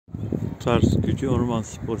Tarsusgücü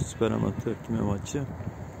Ormanspor Süper Amatör küme maçı.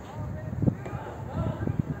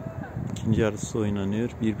 İkinci yarısı oynanıyor.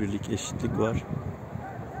 1-1'lik eşitlik var.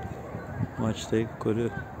 Maçta ilk golü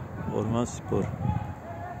Ormanspor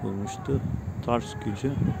bulmuştu.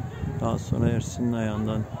 Tarsusgücü daha sonra Ersin'in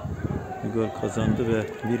ayağından bir gol kazandı ve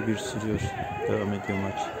 1-1 sürüyor. Devam ediyor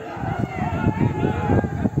maç.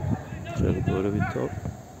 Şöyle doğru bir top.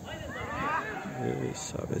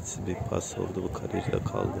 İsabetsiz bir pas oldu. Bu kalede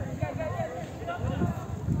kaldı.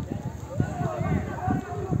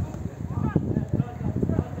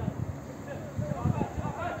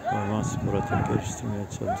 Ormanspor'a top geliştirmeye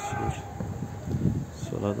çalışıyor.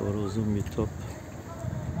 Sola doğru uzun bir top.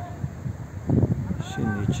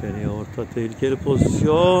 Şimdi içeriye orta tehlikeli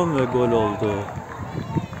pozisyon ve gol oldu.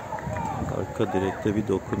 Arka direkte bir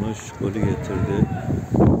dokunuş golü getirdi.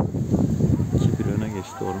 2-1 öne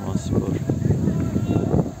geçti Ormanspor.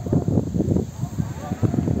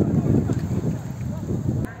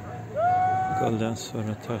 Golden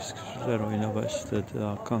sonra Tarsusgücüler oyuna başladı.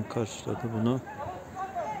 Hakan karşıladı bunu.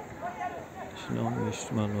 Şimdi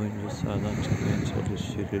 15 numaralı oyuncu sağdan çıkmaya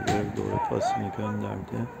çalışıyor. İleri doğru pasını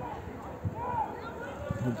gönderdi.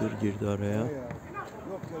 Müdür girdi araya.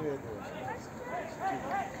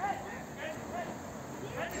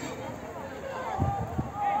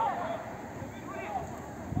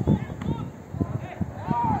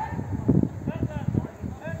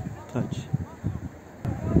 Taç.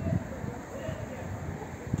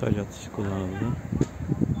 Taç atışı kullanıldı.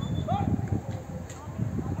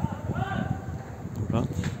 Murat.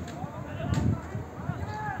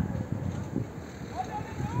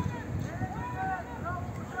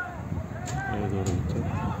 Nereye doğru gitti?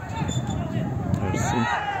 Ersin.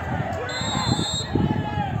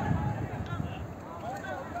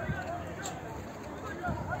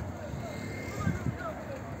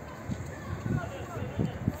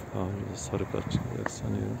 Faulü sarı kart çıkacak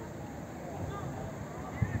sanıyorum.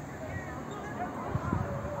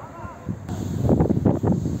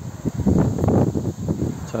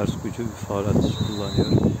 Tarsusgücü bir faul atışı kullanıyor.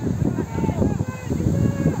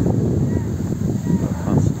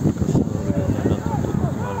 Hakan arkasına doğru gönderilen top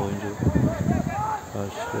 9 numaralı oyuncu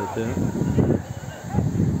karşıladı.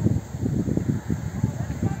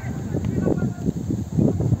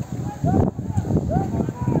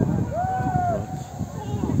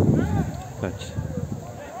 Kaç.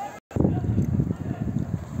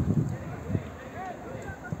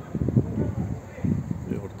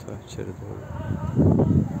 Bir orta içeri doğru.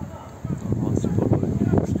 Ormanspor oyuncu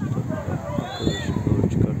koştu. Arkadaşını doğru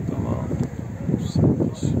çıkarttı ama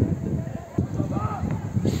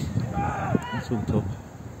uzun top.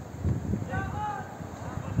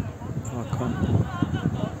 Hakan.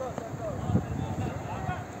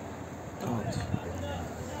 Out.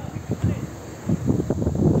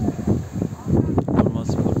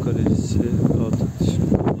 Ormanspor kalecisi out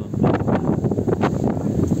atışını kullandı.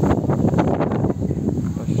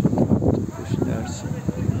 Başladı. Şimdi Ersin.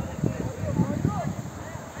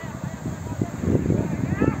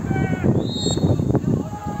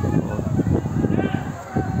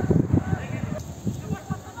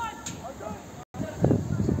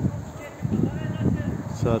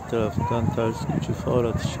 Sağ taraftan Tarsusgücü faul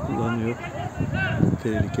atışı kullanıyor.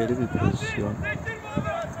 Tehlikeli bir pozisyon.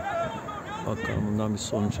 Bakalım bundan bir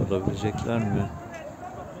sonuç alabilecekler mi?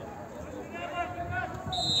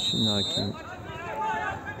 Şimdi hakem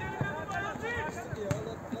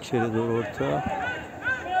içeri doğru orta.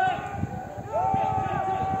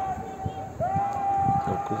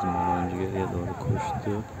 9 numaralı oyuncu geriye doğru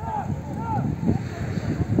koştu.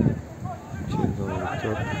 İçeri doğru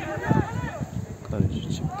top.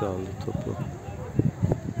 Kaleci çıktı, aldı topu.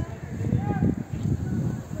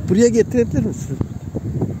 Buraya getirebilir misin?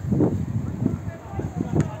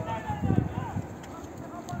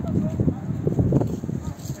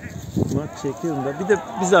 Maç çekiyorum da. Bir de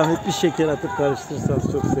bir zahmet bir şeker atıp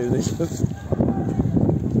karıştırırsanız çok sevineceğim.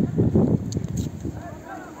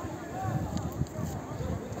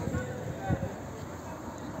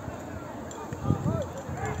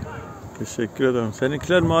 Teşekkür ederim.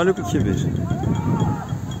 Seninkiler mağlup 2-1.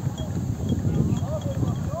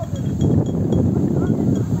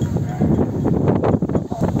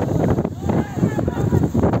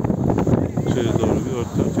 Şöyle doğru bir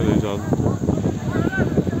orta kaleci aldı.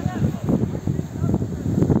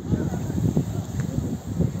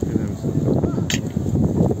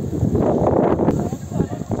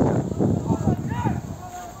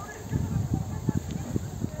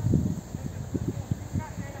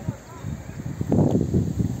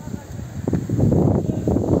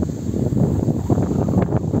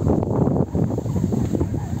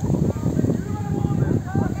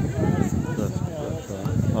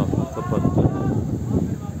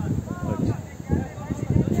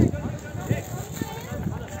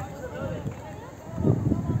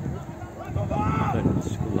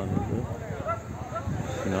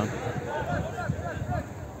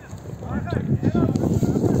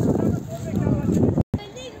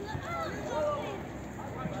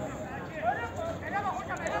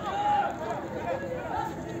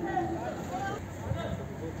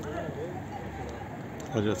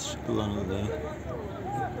 Ocak kullanıldı.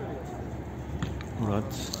 Murat.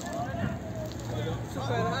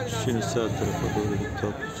 Şimdi sağ tarafa doğru bir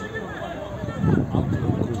top.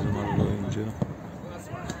 9 numaralı oyuncu.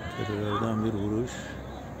 Terörlerden bir vuruş.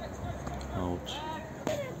 Out.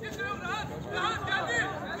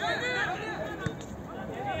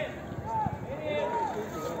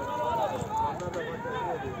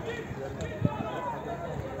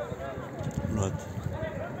 Murat.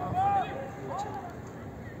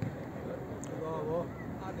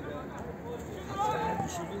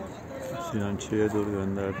 Sinan Çiğ'e doğru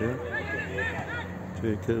gönderdi.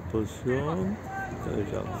 Tehlikeli pozisyon.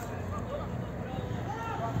 Hocam.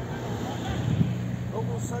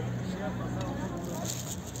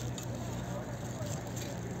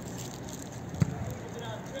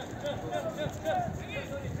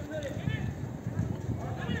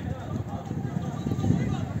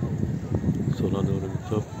 Sola doğru bir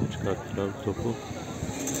top. Çıkarttılar topu.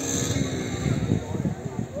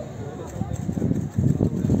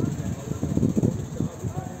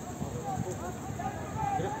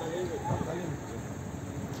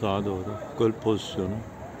 Sağa doğru. Gol pozisyonu.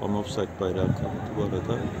 Ama offside bayrağı kalktı bu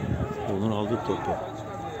arada. Onun aldığı topu.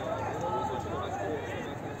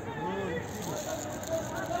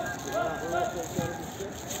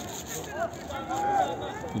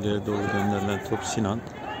 İleri doğru gönderilen top Sinan.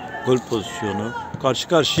 Gol pozisyonu. Karşı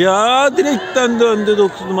karşıya. Direkten döndü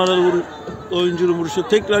 9 numaralı oyuncunun vuruşu.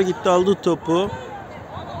 Tekrar gitti aldı topu.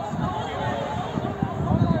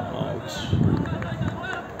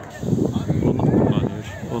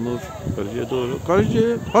 Onur kaleciye doğru.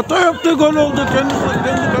 Kaleci hata yaptı, gol oldu. Kendi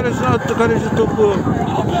karesine attı kaleci topu.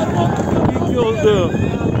 2 oldu.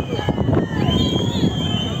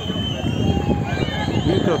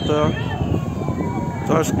 Büyük hata.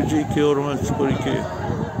 Tarsusgücü 2, Ormanspor 2.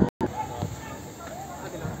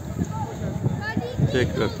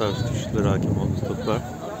 Tekrar Tarsusgücü'de hakim oldu toplar.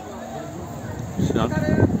 Sinan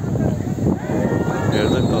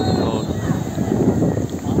yerden kaldı.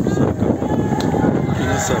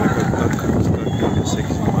 Sarı karttan kırmızı kart gördü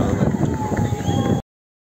 8 numaralı.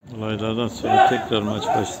 Olaylardan sonra tekrar maç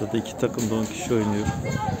başladı. İki takım da 10 kişi oynuyor.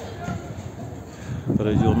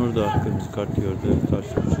 Kaleci Onur da kırmızı kart gördü.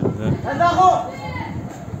 Tarsusgücü'nde.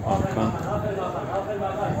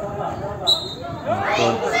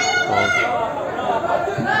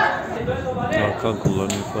 Hakan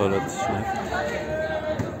kullanıyor faul atışını.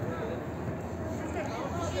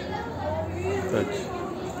 Kaç.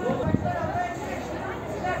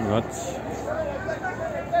 Murat.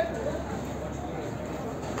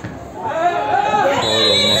 Faul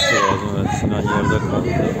olması lazım. Evet, Sinan yerde kaldı.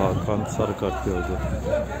 Hakan sarı kart gördü.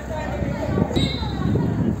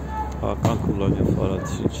 Hakan kullanıyor faul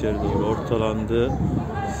atışı. İçeri doğru ortalandı.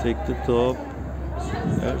 Sekti top.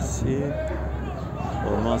 Ersin.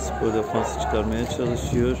 Ormanspor defansı çıkarmaya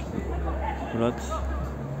çalışıyor. Murat.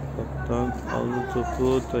 Kaptan aldı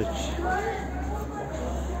topu. Taç.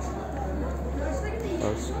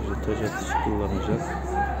 Tarsusgücü taç atışı kullanacak.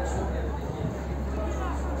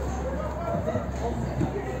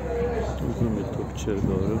 Uzun bir top içeri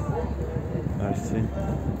doğru. Ersin.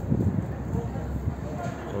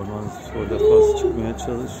 Ormanspor defansı çıkmaya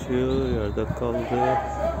çalışıyor. Yerde kaldı.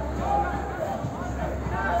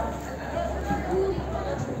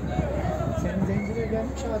 Senin zincire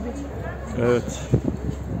gelmiş abi. Evet.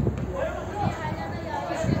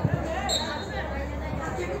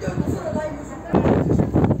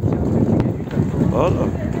 Valla.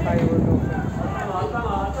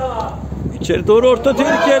 İçeri doğru orta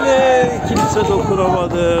tehlikeli. Kimse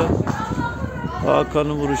dokunamadı.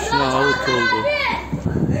 Hakan'ın vuruşuna out oldu.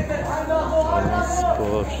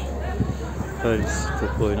 Ormanspor. Paris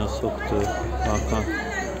topu oyuna soktu. Hakan.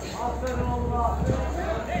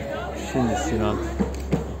 Şimdi Sinan.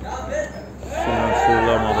 Sinan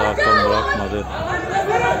sığırlamadı. Hakan bırakmadı.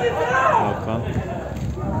 Hakan.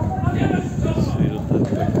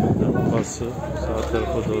 Pası sağ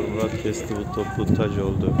tarafa doğru Murat kesti, bu topu taç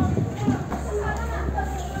oldu.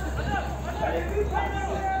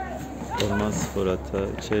 Ormanspor hata,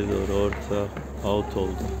 içeri doğru orta, out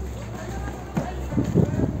oldu.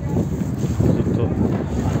 Bu top.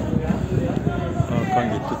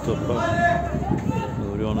 Hakan gitti topa.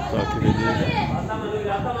 Nuri onu takip ediyor.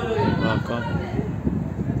 Hakan.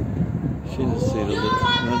 Şimdi sıyrıldı.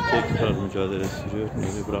 Tekrar mücadele sürüyor.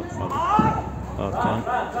 Nuri bırakmadı. Hakan.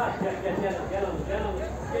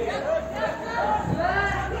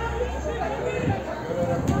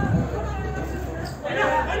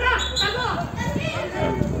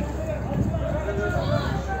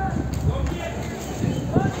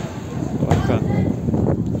 Hakan.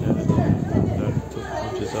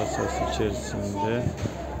 Ceza sahası içerisinde.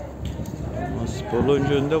 Ormanspor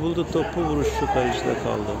oyuncu önde buldu topu, vuruşu kaleciyle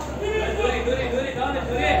kaldı.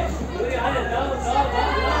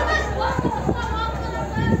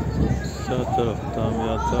 Sağ taraftan bir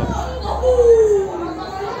atak.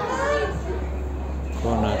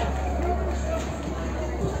 Korner.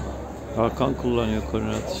 Hakan kullanıyor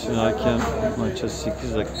korner atışını. Hakem maça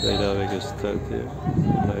 8 dakika ilave gösterdi.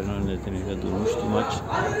 Bayram nedeniyle durmuştu maç.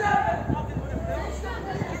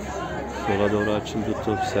 Sola doğru açıldı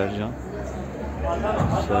top Sercan.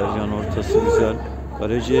 Sercan ortası güzel.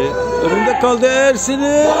 Kaleci önünde kaldı,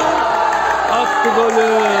 Ersin'i attı golü.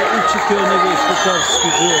 3-2 öne geçti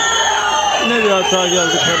Tarsusgücü. Yine bir hata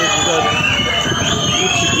geldi kaleciden.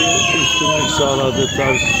 3-2 üstünlük sağladı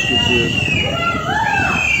Tarsusgücü.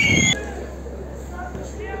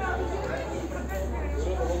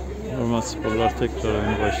 Ormansporlar tekrar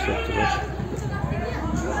oyunu başlattılar.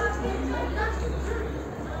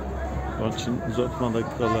 Onun için uzatma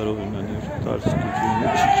dakikalar oynanıyor. Tarsusgücü'nün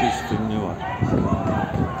 3-2 üstünlüğü var.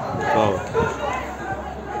 Bravo.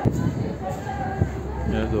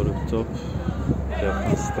 Nereye doğru bir top?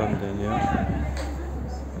 Defanstan deniyor.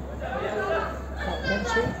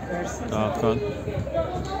 Hakan.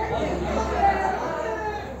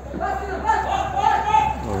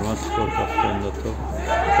 Ormanspor kaptanında top.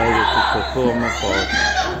 Kaybetti topu ama faul.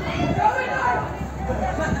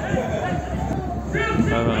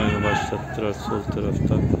 Hemen oyunu başlattılar sol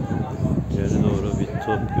taraftan. Geri doğru bir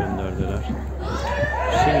top gönderdiler.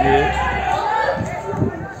 Şimdi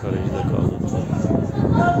kalecide kaldı top.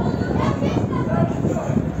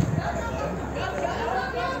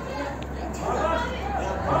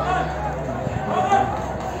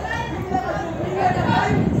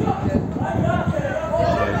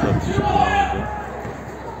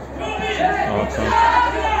 Hakan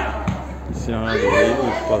Sinan'a doğru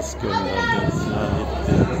ilk pas gönderdi. Sinan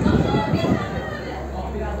gitti.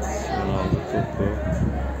 Sinan aldı topu.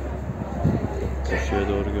 Köşeye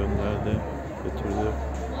doğru gönderdi. Götürdü.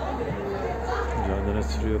 Mücadele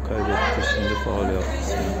sürüyor. Kaybetti. Şimdi faul yaptı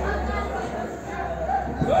Sinan.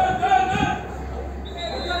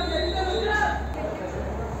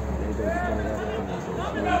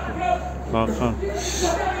 Hakan.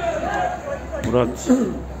 Murat.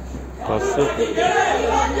 Pası.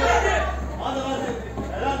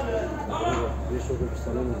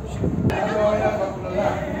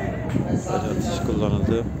 Atış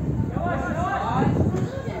kullanıldı.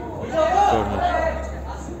 Korner.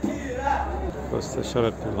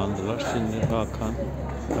 Paslaşarak kullandılar. Şimdi Hakan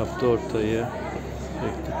yaptı ortayı.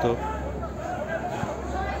 Çekti top.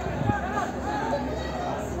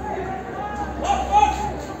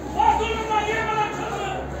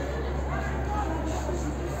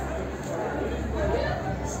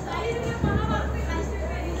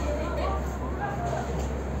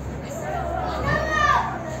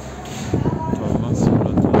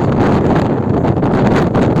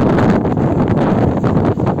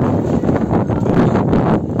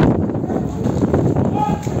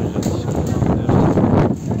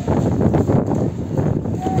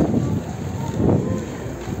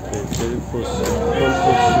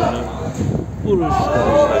 Pozisyonu vuruş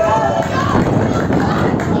kaleciler.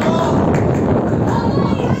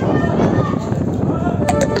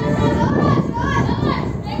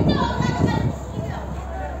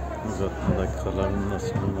 Uzatma dakikalarının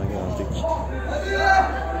sonuna geldik.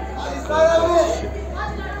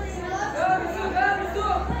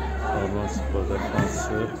 Ormanspor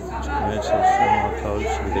defansı çıkmaya çalışıyor ama hatalı bir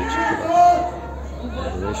şekilde çıktılar.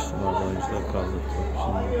 5 numaralı oyuncular kaldı.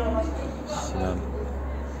 Şimdi Sinan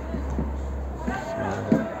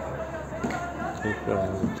tekrar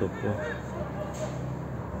aldı topu.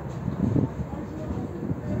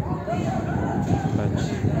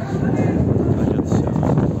 Kaç atışı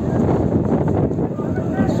aldı.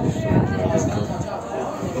 Nasıl güçlü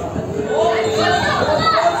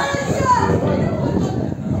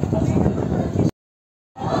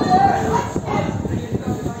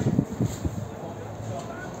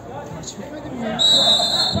Maç bitmedi mi ya?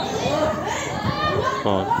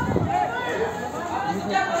 faul.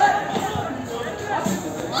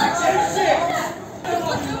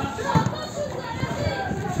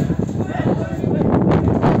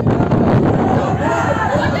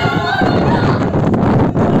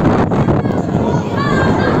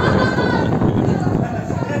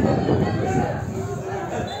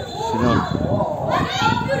 Sinan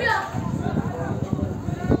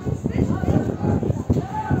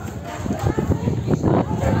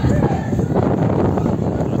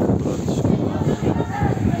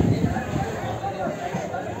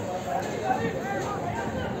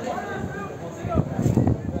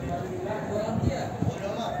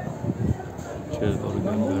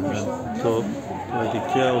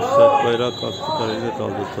bayrağı kalktı. Kalede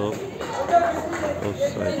kaldı top.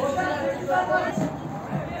 Offside.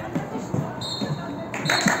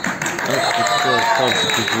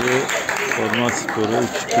 Tarsusgücü Ormanspor'u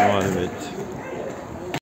 3-2 mağlup etti.